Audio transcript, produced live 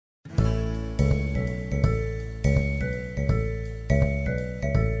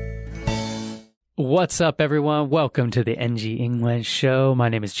What's up, everyone? Welcome to the NG 英文 Show. My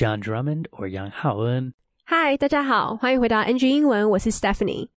name is John Drummond, or Yang Haoen. Hi, 大家好，欢迎回到 NG 英文，我是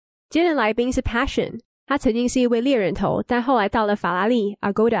Stephanie。今天的来宾是 Passion， 他曾经是一位猎人头，但后来到了法拉利、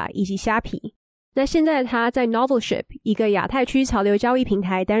Agoda 以及虾皮。那现在他在 Novelship 一个亚太区潮流交易平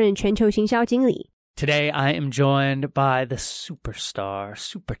台担任全球行销经理。Today, I am joined by the superstar,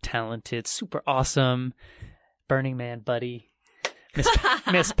 super talented, super awesome Burning Man buddy,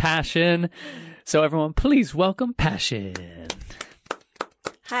 Miss Passion. So everyone, please welcome Passion.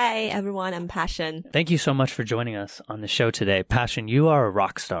 Hi, everyone. I'm Passion. Thank you so much for joining us on the show today. Passion, you are a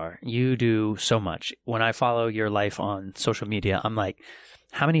rock star. You do so much. When I follow your life on social media, I'm like,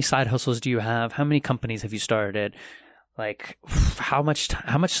 how many side hustles do you have? How many companies have you started? Like, how much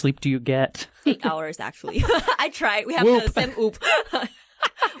sleep do you get? 8 hours, actually. I tried. We have the same Whoop.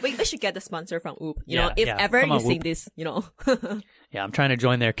 We should get the sponsor from Whoop. You know, if ever you see this, you know. Yeah, I'm trying to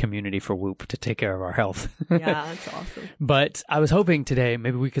join their community for Whoop to take care of our health. Yeah, that's awesome. But I was hoping today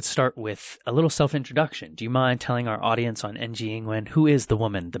maybe we could start with a little self-introduction. Do you mind telling our audience on NG Ingwen who is the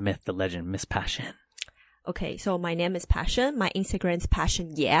woman, the myth, the legend, Miss Passion? Okay, so my name is Passion. My Instagram is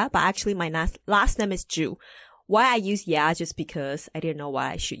Passion, yeah. But actually my last name is Ju. Why I use yeah just because I didn't know what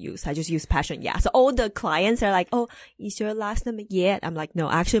I should use. I just use Passion, yeah. So all the clients are like, oh, is your last name yeah? I'm like,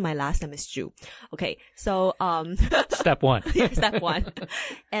 no, actually my last name is Ju. Okay, so Step one. Step one.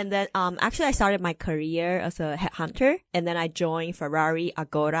 And then actually I started my career as a headhunter, and then I joined Ferrari,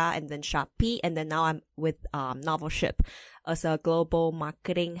 Agoda, and then Shopee, and then now I'm with Novelship as a global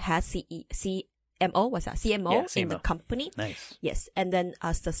marketing head, CMO, what's that? CMO, CMO in the company. Nice. Yes. And then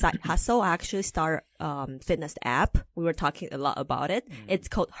as the side hustle, I actually start fitness app. We were talking a lot about it. It's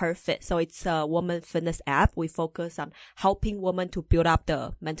called HerFit. So it's a woman fitness app. We focus on helping women to build up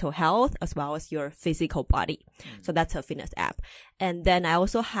the mental health as well as your physical body. So that's a fitness app. And then I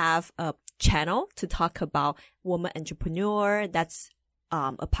also have a channel to talk about woman entrepreneur. That's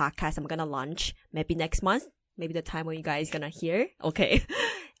a podcast I'm going to launch maybe next month. Maybe the time when you guys going to hear. Okay.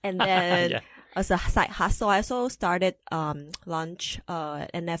 And then as a side hustle, I also started launch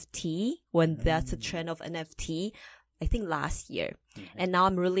NFT when there's a trend of NFT, I think last year. And now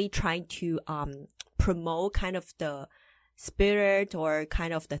I'm really trying to promote kind of the spirit or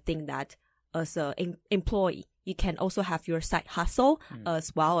kind of the thing that as an employee, you can also have your side hustle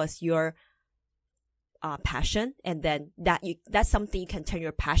as well as your passion, and then that's something you can turn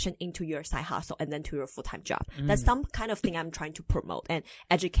your passion into your side hustle and then to your full-time job. That's some kind of thing I'm trying to promote and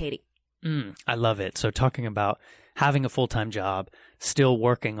educating. I love it. So talking about having a full-time job, still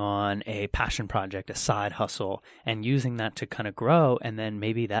working on a passion project, a side hustle, and using that to kind of grow, and then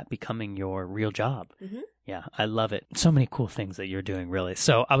maybe that becoming your real job. Yeah, I love it. So many cool things that you're doing, really.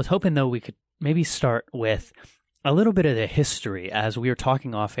 So I was hoping, though, we could maybe start with a little bit of the history. As we were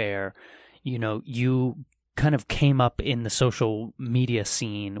talking off air, you know, you kind of came up in the social media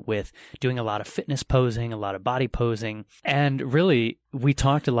scene with doing a lot of fitness posing, a lot of body posing. And really, we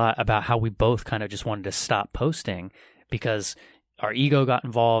talked a lot about how we both kind of just wanted to stop posting because our ego got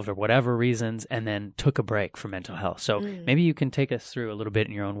involved or whatever reasons, and then took a break for mental health. So maybe you can take us through a little bit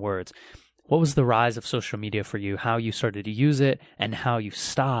in your own words. What was the rise of social media for you, how you started to use it, and how you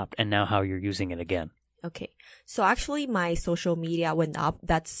stopped, and now how you're using it again? Okay. So actually my social media went up.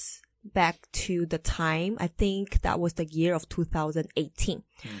 That's back to the time, I think that was the year of 2018.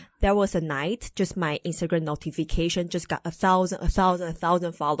 There was a night, just my Instagram notification just got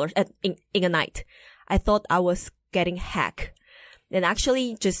 1,000 followers in a night. I thought I was getting hacked. And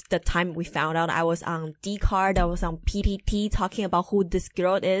actually, just the time we found out, I was on Dcard, I was on PTT talking about who this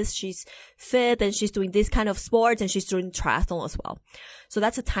girl is. She's fit and she's doing this kind of sports and she's doing triathlon as well. So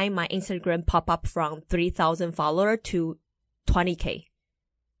that's the time my Instagram popped up from 3,000 followers to 20K.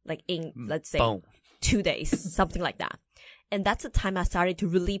 Like in, let's say, 2 days, something like that. And that's the time I started to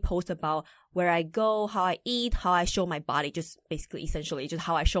really post about where I go, how I eat, how I show my body, just basically, essentially, just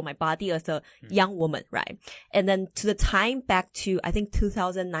how I show my body as a young woman, right? And then to the time back to, I think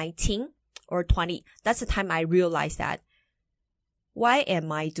 2019 or 20, that's the time I realized that, why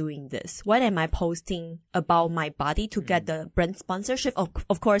am I doing this? Why am I posting about my body to get the brand sponsorship?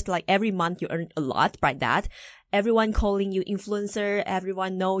 Of course, like every month you earn a lot by that. Everyone calling you influencer,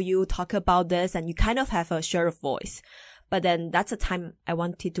 everyone know you, talk about this, and you kind of have a share of voice. But then that's the time I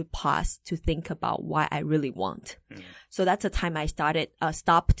wanted to pause to think about what I really want. So that's the time I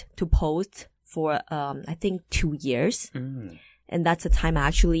stopped to post for, I think 2 years. And that's the time I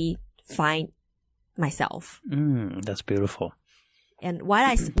actually find myself. That's beautiful. And why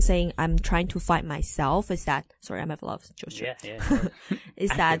I'm saying I'm trying to find myself is that, sorry, I'm having a lot of gesture. Yeah.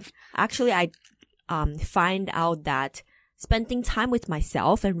 Is that actually I find out that spending time with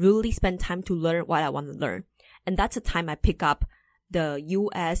myself and really spend time to learn what I want to learn. And that's the time I pick up the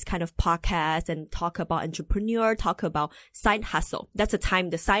US kind of podcast and talk about entrepreneur, talk about side hustle. That's the time,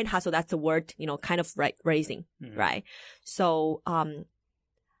 the side hustle, that's the word, kind of raising, right? So,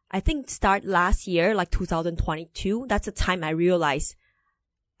 I think start last year, like 2022, that's the time I realized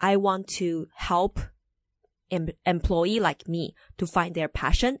I want to help employee like me to find their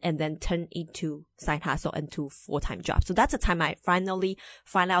passion and then turn into side hustle and to full-time job. So that's the time I finally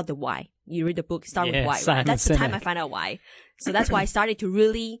find out the why. You read the book, start with why, right? That's the time I find out why. So that's why I started to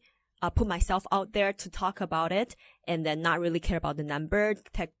really put myself out there to talk about it and then not really care about the number,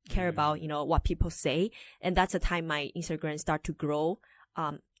 care about, what people say. And that's the time my Instagram start to grow,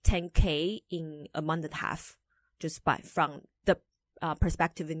 10K in a month and a half, just from the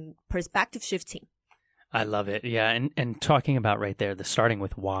perspective shifting. I love it. Yeah. And talking about right there, the starting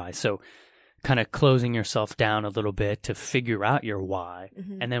with why. So kind of closing yourself down a little bit to figure out your why.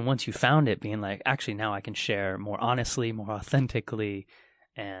 Mm-hmm. And then once you found it, being like, actually now I can share more honestly, more authentically,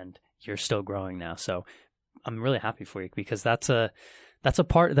 and you're still growing now. So I'm really happy for you because that's a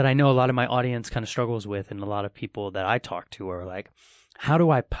part that I know a lot of my audience kind of struggles with, and a lot of people that I talk to are like, how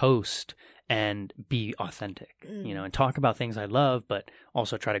do I post and be authentic, and talk about things I love, but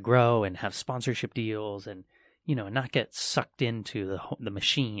also try to grow and have sponsorship deals and, and not get sucked into the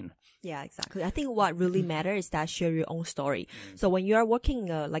machine. Yeah, exactly. I think what really matters is that share your own story. So when you are working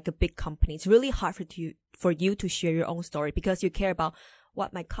like a big company, it's really hard for you to share your own story because you care about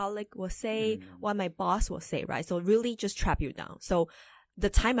what my colleague will say, what my boss will say, right? So really just trap you down. So the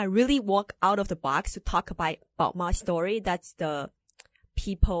time I really walk out of the box to talk about my story, that's the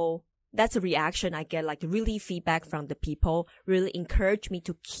reaction I get, like really feedback from the people, really encourage me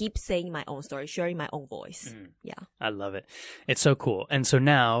to keep saying my own story, sharing my own voice. Yeah. I love it. It's so cool. And so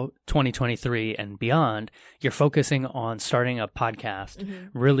now 2023 and beyond, you're focusing on starting a podcast,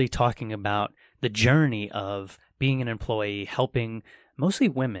 really talking about the journey of being an employee, helping mostly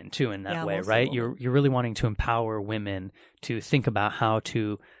women too in that way, right? Women. You're really wanting to empower women to think about how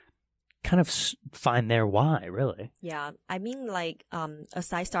to kind of find their why, really. Yeah. I mean,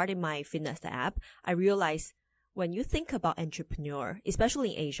 as I started my fitness app, I realized when you think about entrepreneur,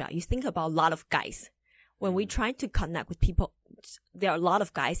 especially in Asia, you think about a lot of guys. When we try to connect with people, there are a lot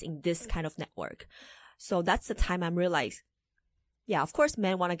of guys in this kind of network. So that's the time I realized, yeah, of course,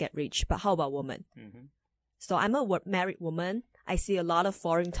 men want to get rich, but how about women? So I'm a married woman. I see a lot of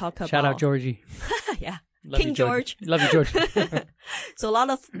foreign talk about... Shout out Georgie. Yeah. Love King you, George. Love you, George. So a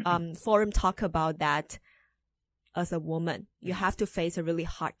lot of forum talk about that as a woman. You have to face a really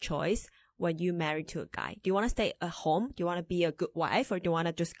hard choice when you marry to a guy. Do you want to stay at home? Do you want to be a good wife? Or do you want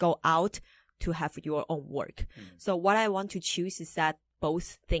to just go out to have your own work? So what I want to choose is that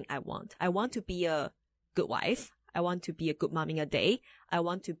both thing I want. I want to be a good wife. I want to be a good mom in a day. I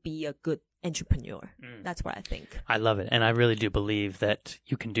want to be a good entrepreneur. That's what I think. I love it. And I really do believe that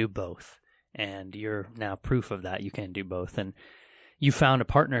you can do both. And you're now proof of that. You can do both. And you found a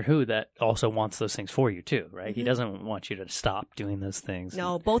partner that also wants those things for you too, right? He doesn't want you to stop doing those things.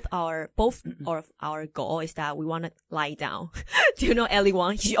 No, both of our goal is that we want to lie down. Do you know Ellie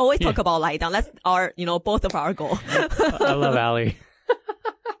Wong? She always talk about lie down. That's our, both of our goal. I love Allie.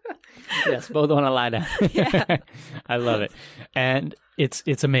 Yes, both want to lie down. Yeah. I love it. And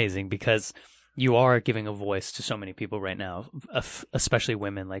it's amazing because you are giving a voice to so many people right now, especially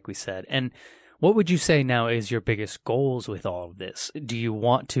women, like we said. And what would you say now is your biggest goals with all of this? Do you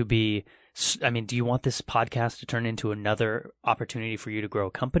want this podcast to turn into another opportunity for you to grow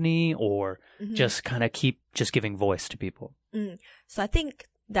a company, or just kind of keep just giving voice to people? So I think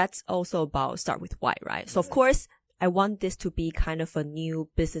that's also about start with why, right? So of course, I want this to be kind of a new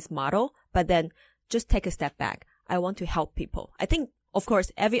business model, but then just take a step back. I want to help people. I think, of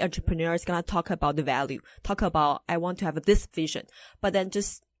course, every entrepreneur is going to talk about the value, talk about, I want to have this vision, but then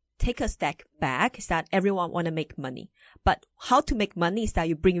just take a step back is that everyone want to make money. But how to make money is that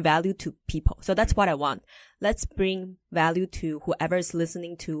you bring value to people. So that's what I want. Let's bring value to whoever is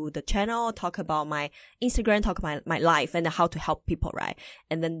listening to the channel, talk about my Instagram, talk about my life and how to help people, right?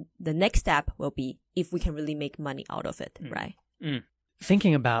 And then the next step will be if we can really make money out of it, right?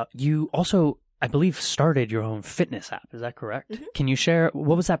 Thinking about, you also, I believe, started your own fitness app. Is that correct? Can you share,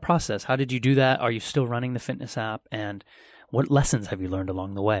 what was that process? How did you do that? Are you still running the fitness app? And What lessons have you learned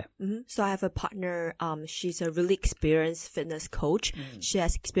along the way? So I have a partner. She's a really experienced fitness coach. She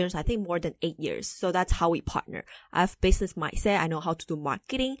has experience, I think, more than 8 years. So that's how we partner. I have business mindset. I know how to do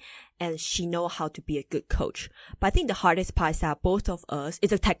marketing, and she know how to be a good coach. But I think the hardest part is that both of us,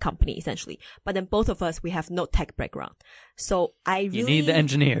 it's a tech company essentially, but then both of us, we have no tech background. So you need the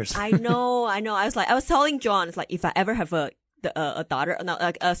engineers. I know. I was telling John, it's like, if I ever have a daughter, no,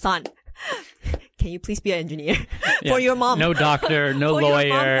 like a son, can you please be an engineer for your mom? No doctor, no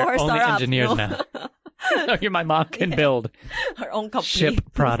lawyer, only engineers now. My mom can build her own company,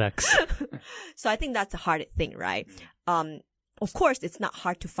 ship products. So I think that's the hard thing, right? Of course, it's not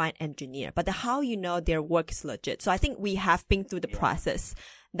hard to find engineer, but how you know their work is legit. So I think we have been through the process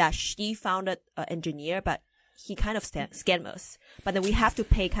that she found an engineer, but he kind of scammed us. But then we have to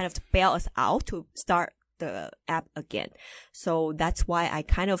pay kind of to bail us out to start the app again. So that's why I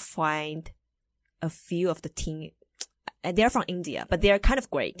kind of find a few of the team, and they're from India, but they're kind of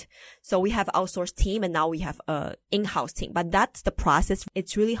great. So we have outsourced team, and now we have a in-house team. But that's the process.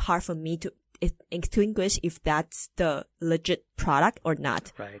 It's really hard for me to extinguish if that's the legit product or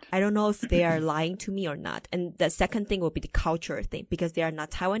not. Right. I don't know if they are lying to me or not. And the second thing will be the culture thing, because they are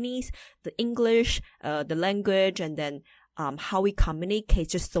not Taiwanese, the English, the language, and then how we communicate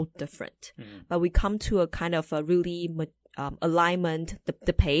is just so different. But we come to a kind of a really alignment.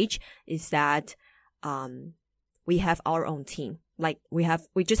 The page is that we have our own team. Like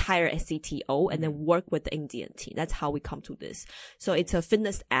we just hire a CTO and then work with the Indian team. That's how we come to this. So it's a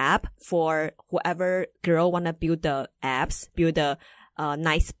fitness app for whoever girl wanna build the apps, build a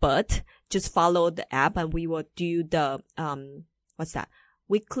nice butt. Just follow the app, and we will do the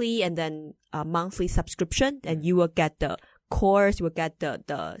weekly and then monthly subscription, and you will get the course, you will get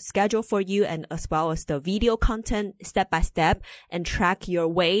the schedule for you, and as well as the video content step by step, and track your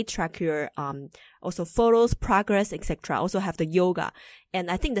weight, track your also photos, progress, etc. Also have the yoga. And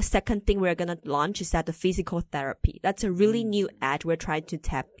I think the second thing we're gonna launch is that the physical therapy. That's a really new ad we're trying to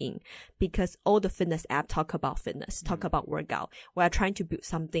tap in, because all the fitness apps talk about fitness, talk about workout. We're trying to build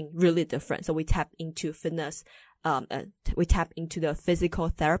something really different. So we tap into fitness. We tap into the physical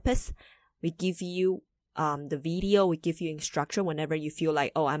therapist. We give you the video, we give you instruction whenever you feel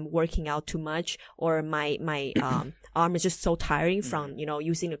like, oh, I'm working out too much, or my arm is just so tiring from,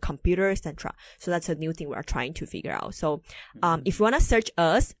 using the computer, etc. So that's a new thing we're trying to figure out. So, if you want to search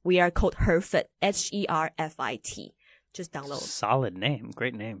us, we are called Herfit, HERFIT. Just download. Solid name.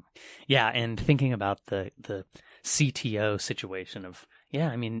 Great name. Yeah. And thinking about the CTO situation of,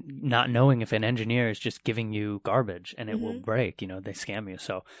 not knowing if an engineer is just giving you garbage and it will break, they scam you.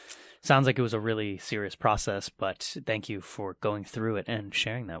 So sounds like it was a really serious process, but thank you for going through it and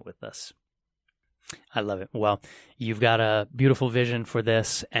sharing that with us. I love it. Well, you've got a beautiful vision for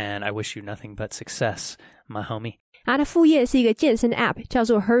this, and I wish you nothing but success, my homie. 他的副业是一个健身 App， 叫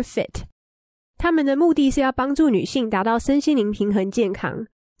做 Herfit。他们的目的是要帮助女性达到身心灵平衡健康。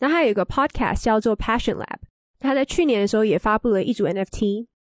那还有一个 Podcast 叫做 Passion Lab。他在去年的时候也发布了一组 NFT。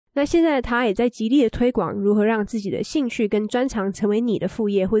那现在他也在极力的推广如何让自己的兴趣跟专长成为你的副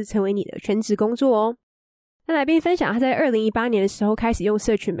业，或是成为你的全职工作哦。那来宾分享他在2018年的时候开始用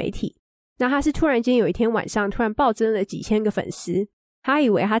社群媒体。那他是突然间有一天晚上突然暴增了几千个粉丝，他以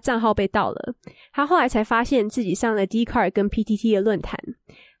为他账号被盗了，他后来才发现自己上了 Dcard 跟 PTT 的论坛，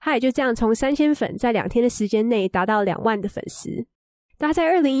他也就这样从3000粉在2天的时间内达到2万的粉丝。他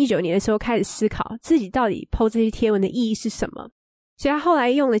在2019年的时候开始思考自己到底 po 这些贴文的意义是什么，所以他后来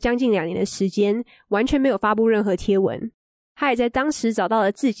用了将近2年的时间完全没有发布任何贴文。他也在当时找到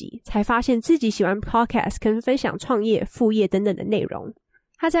了自己，才发现自己喜欢 podcast 跟分享创业、副业等等的内容。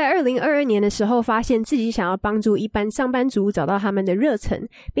他在2022年的时候发现自己想要帮助一般上班族找到他们的热忱，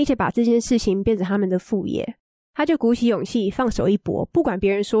并且把这件事情变成他们的副业。他就鼓起勇气放手一搏，不管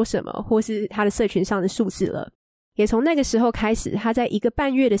别人说什么或是他的社群上的数字了。也从那个时候开始，他在1个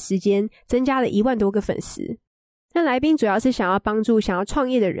半月的时间增加了1万多个粉丝。那来宾主要是想要帮助想要创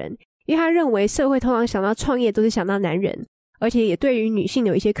业的人，因为他认为社会通常想到创业都是想到男人，而且也对于女性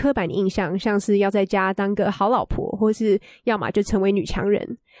有一些刻板的印象，像是要在家当个好老婆，或是要么就成为女强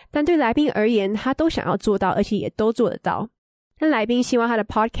人。但对来宾而言，他都想要做到，而且也都做得到。那来宾希望他的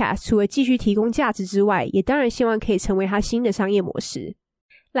podcast 除了继续提供价值之外，也当然希望可以成为他新的商业模式。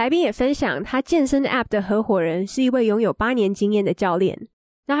来宾也分享他健身 app 的合伙人是一位拥有8年经验的教练。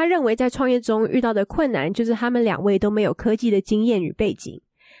那他认为在创业中遇到的困难就是他们2位都没有科技的经验与背景。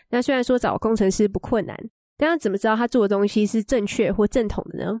那虽然说找工程师不困难，但他怎么知道他做的东西是正确或正统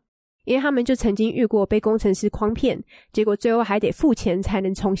的呢？因为他们就曾经遇过被工程师诓骗，结果最后还得付钱才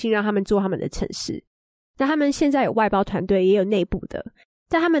能重新让他们做他们的程式。那他们现在有外包团队，也有内部的，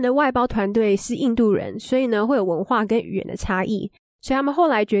但他们的外包团队是印度人，所以呢会有文化跟语言的差异，所以他们后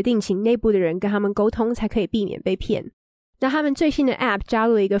来决定请内部的人跟他们沟通，才可以避免被骗。那他们最新的 App 加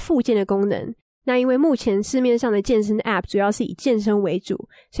入了一个复健的功能，那因为目前市面上的健身 App 主要是以健身为主，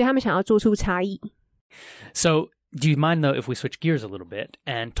所以他们想要做出差异。 So do you mind though if we switch gears a little bit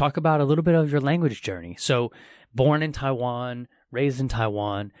and talk about a little bit of your language journey? So born in Taiwan, raised in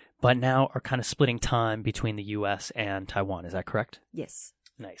Taiwan, but now are kind of splitting time between the US and Taiwan. Is that correct? Yes.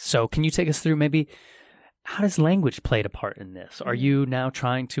 Nice. So can you take us through maybe how does language play a part in this? Are you now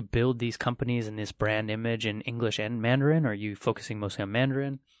trying to build these companies and this brand image in English and Mandarin? Or are you focusing mostly on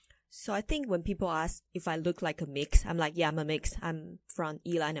Mandarin? So I think when people ask if I look like a mix, I'm like, yeah, I'm a mix. I'm from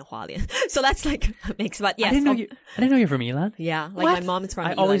Yilan and Hualien. So that's like a mix. But yes. I didn't know you're from Yilan. Yeah. Like What? my mom is from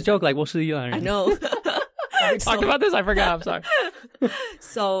I Yilan. always joke like, 我是Yilan人. I know. We talked about this. I forgot. I'm sorry.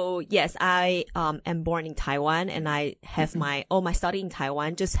 So yes, I am born in Taiwan and I have my study in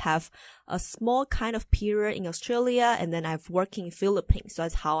Taiwan, just have a small kind of period in Australia and then I've worked in Philippines. So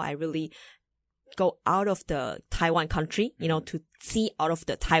that's how I really go out of the Taiwan country, you know, to see out of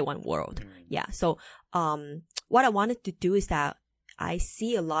the Taiwan world. Yeah. So what I wanted to do is that I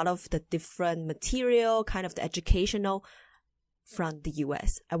see a lot of the different material, kind of the educational from the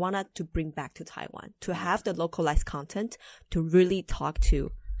US. I wanted to bring back to Taiwan, to have the localized content, to really talk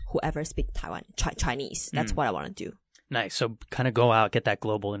to whoever speaks Taiwan, Chinese. That's what I want to do. Nice. So kind of go out, get that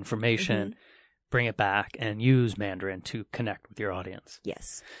global information, bring it back, and use Mandarin to connect with your audience.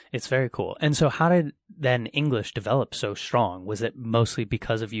 Yes. It's very cool. And so how did then English develop so strong? Was it mostly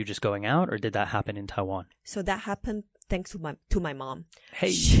because of you just going out, or did that happen in Taiwan? So that happened thanks to my mom.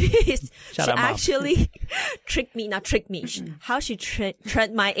 Hey, she shout out, Mom. actually not tricked me. How she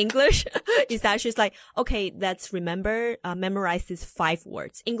trained my English is that she's like, okay, let's memorize these 5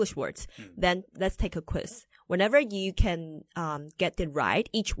 words, English words. Then let's take a quiz. Whenever you can get it right,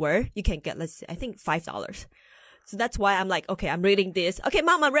 each word, you can get, let's say, I think $5. So that's why I'm like, okay, I'm reading this. Okay,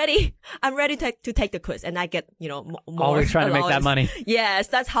 Mom, I'm ready. I'm ready to take the quiz. And I get, you know, more. Always trying to make that money. Yes,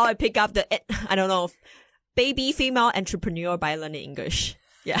 that's how I pick up the, I don't know, baby female entrepreneur by learning English.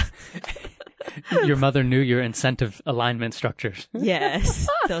 Yeah. Your mother knew your incentive alignment structures. Yes.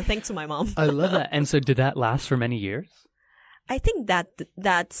 So thanks to my mom. I love that. And so did that last for many years? I think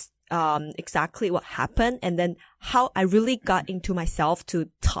that's exactly what happened. And then how I really got into myself to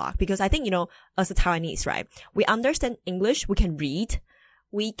talk, because I think, you know, as a Taiwanese, right, we understand English, we can read,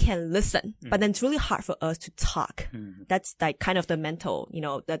 we can listen, but then it's really hard for us to talk. That's like kind of the mental, you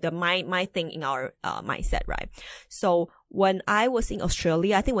know, the my thing in our mindset, right? So when I was in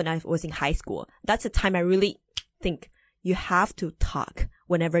Australia, I think when I was in high school, that's the time I really think you have to talk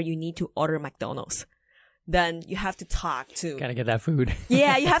whenever you need to order McDonald's. Then you have to talk to. Gotta get that food.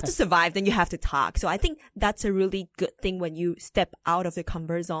 Yeah, you have to survive, then you have to talk. So I think that's a really good thing when you step out of the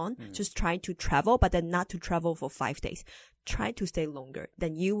comfort zone, just trying to travel, but then not to travel for 5 days. Try to stay longer.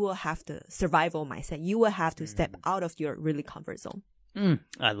 Then you will have the survival mindset. You will have to step out of your really comfort zone.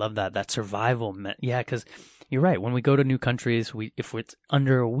 I love that survival. Yeah, because you're right. When we go to new countries, if it's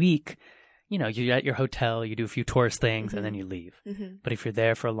under a week, you know, you're at your hotel, you do a few tourist things, and then you leave. But if you're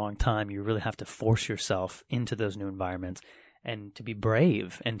there for a long time, you really have to force yourself into those new environments and to be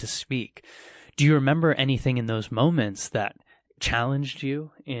brave and to speak. Do you remember anything in those moments that challenged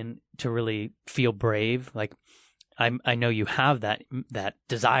you to really feel brave? Like, I know you have that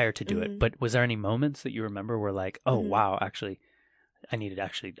desire to do it, but was there any moments that you remember where like, oh, wow, actually, I need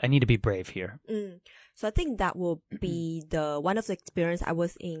to be brave here? So I think that will be one of the experience. I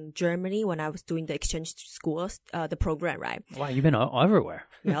was in Germany when I was doing the exchange schools, the program, right? Wow, you've been everywhere.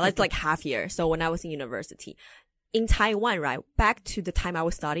 Yeah, that's like half year. So when I was in university. In Taiwan, right, back to the time I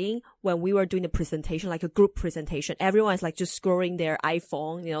was studying, when we were doing the presentation, like a group presentation, everyone's like just scrolling their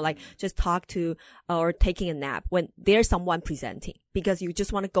iPhone, you know, like just talk to or taking a nap when there's someone presenting, because you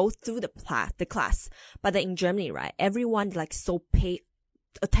just want to go through the class. But then in Germany, right, everyone like so pay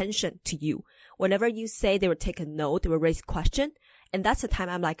attention to you. Whenever you say, they will take a note, they will raise a question. And that's the time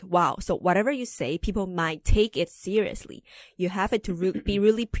I'm like, wow. So whatever you say, people might take it seriously. You have it to be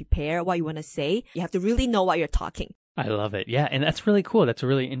really prepared what you want to say. You have to really know what you're talking. I love it. Yeah. And that's really cool. That's a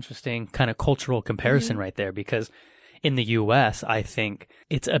really interesting kind of cultural comparison right there, because in the US, I think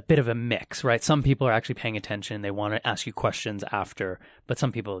it's a bit of a mix, right? Some people are actually paying attention. They want to ask you questions after, but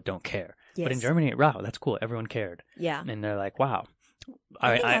some people don't care. Yes. But in Germany, wow, that's cool. Everyone cared. Yeah. And they're like, wow.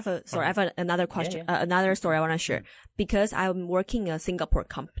 I have another question, another story I want to share, because I'm working in a Singapore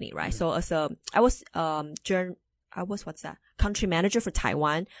company, right? So I was what's that? Country manager for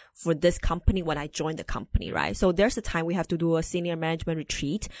Taiwan for this company when I joined the company, right? So there's a time we have to do a senior management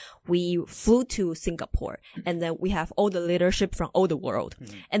retreat. We flew to Singapore and then we have all the leadership from all the world.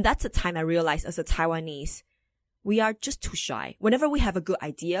 And that's the time I realized as a Taiwanese, we are just too shy. Whenever we have a good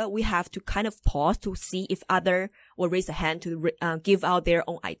idea, we have to kind of pause to see if other will raise a hand to give out their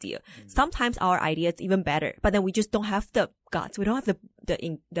own idea. Sometimes our idea is even better, but then we just don't have the guts. We don't have the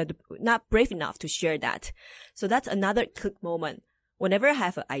not brave enough to share that. So that's another click moment. Whenever I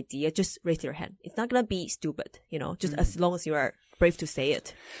have an idea, just raise your hand. It's not going to be stupid, just as long as you are brave to say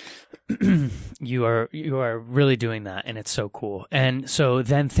it. You are really doing that, and it's so cool. And so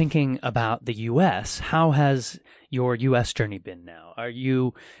then thinking about the U.S., how has your U.S. journey been now? Are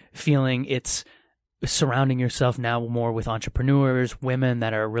you feeling it's surrounding yourself now more with entrepreneurs, women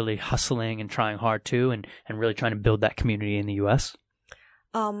that are really hustling and trying hard too, and really trying to build that community in the U.S.?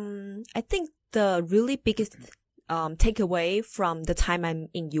 I think the really biggest takeaway from the time I'm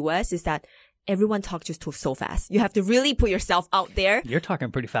in U.S. is that everyone talks just so fast. You have to really put yourself out there. You're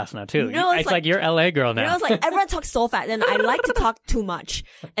talking pretty fast now too. It's like you're LA girl now. It's like everyone talks so fast and I like to talk too much.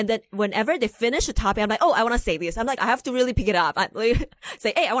 And then whenever they finish the topic, I'm like, oh, I want to say this. I'm like, I have to really pick it up. I like,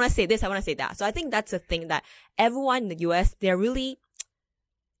 say, hey, I want to say this. I want to say that. So I think that's the thing that everyone in the US, they're really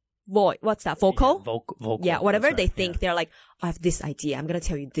what's that? Vocal? Yeah, vocal. Yeah, whatever they think, they're like, I have this idea. I'm going to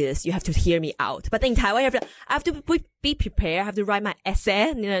tell you this. You have to hear me out. But then in Taiwan, I have to be prepared. I have to write my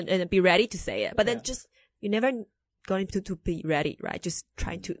essay and be ready to say it. But then you're never going to be ready, right? Just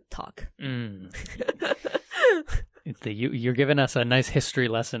trying to talk. You're giving us a nice history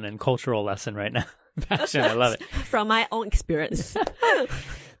lesson and cultural lesson right now. Passion, I love it. From my own experience.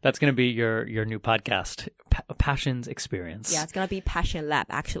 That's going to be your new podcast, Passion's Experience. Yeah, it's going to be Passion Lab,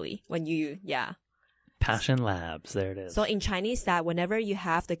 actually. Passion Labs, there it is. So in Chinese, that whenever you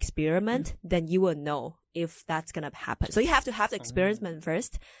have the experiment, then you will know if that's going to happen. So you have to have the experiment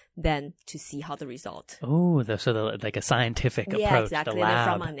first, then to see how the result. Oh, like a scientific approach. Yeah, exactly. The lab.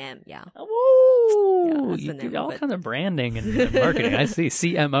 From our name, yeah. Oh, you do all kinds of branding and marketing. I see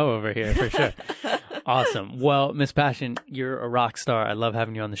CMO over here for sure. Awesome. Well, Miss Passion, you're a rock star. I love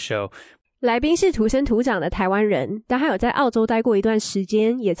having you on the show. 来宾是土生土长的台湾人，但他有在澳洲待过一段时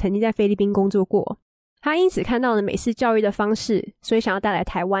间，也曾经在菲律宾工作过。他因此看到了美式教育的方式，所以想要带来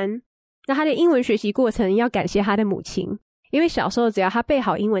台湾。那他的英文学习过程要感谢他的母亲，因为小时候只要他背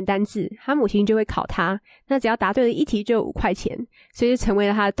好英文单字，他母亲就会考他，那只要答对了一题就有5块钱，所以就成为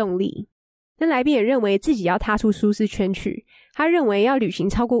了他的动力。那来宾也认为自己要踏出舒适圈去，他认为要旅行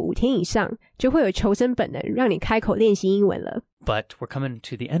超过5天以上，就会有求生本能，让你开口练习英文了。But we're coming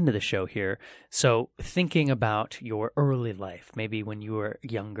to the end of the show here. So thinking about your early life, maybe when you were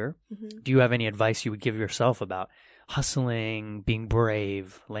younger, do you have any advice you would give yourself about hustling, being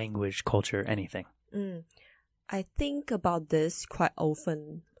brave, language, culture, anything? I think about this quite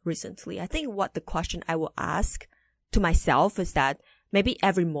often recently. I think what the question I will ask to myself is that maybe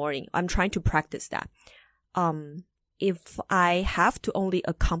every morning I'm trying to practice that. If I have to only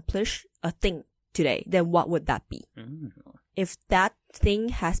accomplish a thing today, then what would that be? If that thing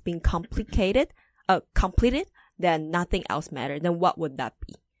has been completed, then nothing else matters. Then what would that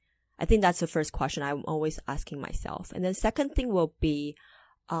be? I think that's the first question I'm always asking myself. And then second thing will be,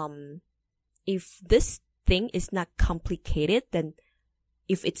 if this thing is not complicated, then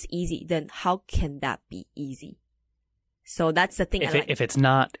if it's easy, then how can that be easy? So that's the thing. If it's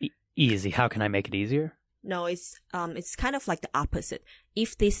not easy, how can I make it easier? No, it's kind of like the opposite.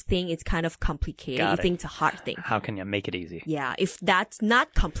 If this thing is kind of complicated, you think it's a hard thing. How can you make it easy? Yeah, if that's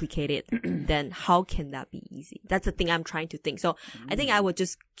not complicated, then how can that be easy? That's the thing I'm trying to think. So I think I would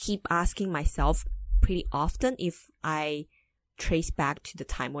just keep asking myself pretty often if I trace back to the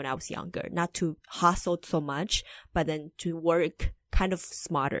time when I was younger, not to hustle so much, but then to work kind of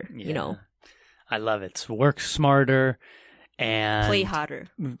smarter, I love it. So work smarter. And play harder.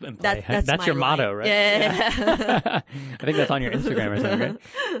 That's your motto, right? Yeah. I think that's on your Instagram or something, right?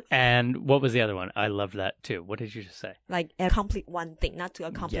 And what was the other one? I loved that too. What did you just say? Like complete one thing, not to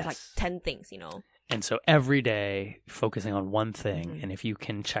accomplish like 10 things, And so every day focusing on one thing, and if you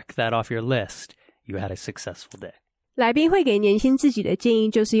can check that off your list, you had a successful day. 来宾会给年轻自己的建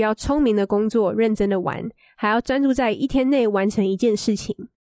议就是要聪明的工作，认真的玩，还要专注在1天内完成一件事情。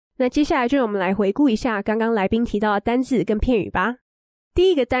那接下来就让我们来回顾一下刚刚来宾提到的单字跟片语吧。第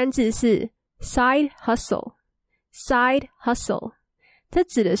一个单字是 side hustle。side hustle 它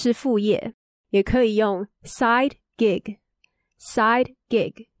指的是副业，也可以用 side gig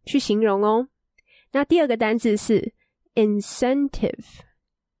去形容哦。那第二个单字是 incentive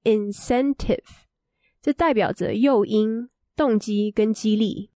这代表着诱因、动机跟激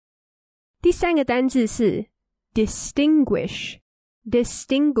励。第三个单字是 distinguish，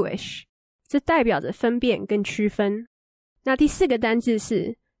 这代表着分辨跟区分。那第4个单字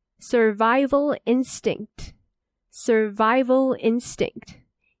是 survival instinct，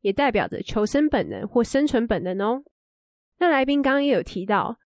 也代表着求生本能或生存本能哦。那来宾刚刚也有提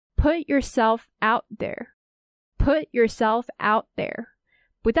到 put yourself out there，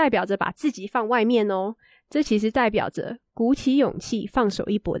 不代表着把自己放外面哦，这其实代表着鼓起勇气放手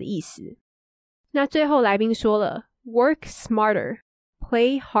一搏的意思。那最后来宾说了 work smarter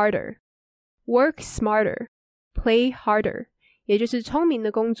play harder， 也就是聪明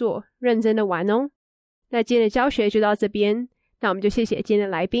的工作认真的玩哦。那今天的教学就到这边，那我们就谢谢今天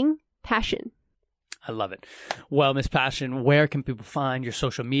的来宾 Passion。 I love it. Well, Miss Passion, where can people find your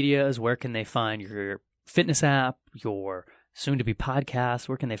social medias? Where can they find your fitness app, your soon-to-be podcast?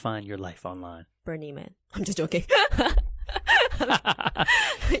 Where can they find your life online? Burning Man. I'm just joking.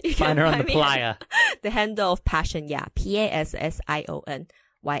 Find her on the playa. The handle of Passion, yeah. PASSIONYA,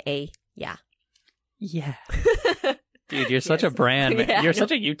 yeah. Yeah. Dude, you're such a brand, man. Yeah, You're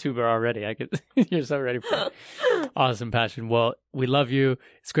such a YouTuber already. You're so ready for it. Awesome, Passion. Well, we love you.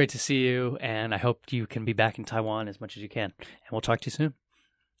 It's great to see you, and I hope you can be back in Taiwan as much as you can. And we'll talk to you soon.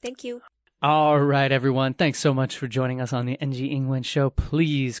 Thank you. All right, everyone. Thanks so much for joining us on the NG Ingwen Show.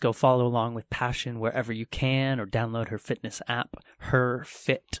 Please go follow along with Passion wherever you can, or download her fitness app, Her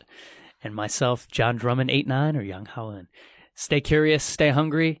Fit. And myself, John Drummond 89 or Yang Haoen. Stay curious, stay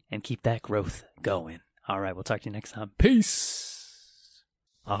hungry, and keep that growth going. All right, we'll talk to you next time. Peace.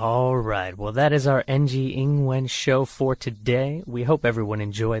 All right, well, that is our NG Ingwen Show for today. We hope everyone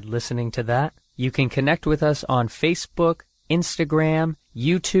enjoyed listening to that. You can connect with us on Facebook, Instagram,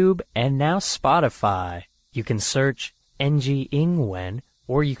 YouTube, and now Spotify. You can search NG Ingwen,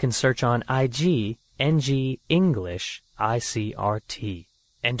 or you can search on IG, NG English, ICRT.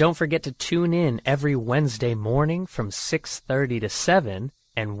 And don't forget to tune in every Wednesday morning from 6:30 to 7,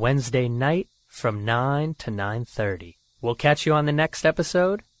 and Wednesday night from 9 to 9:30. We'll catch you on the next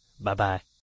episode. Bye-bye.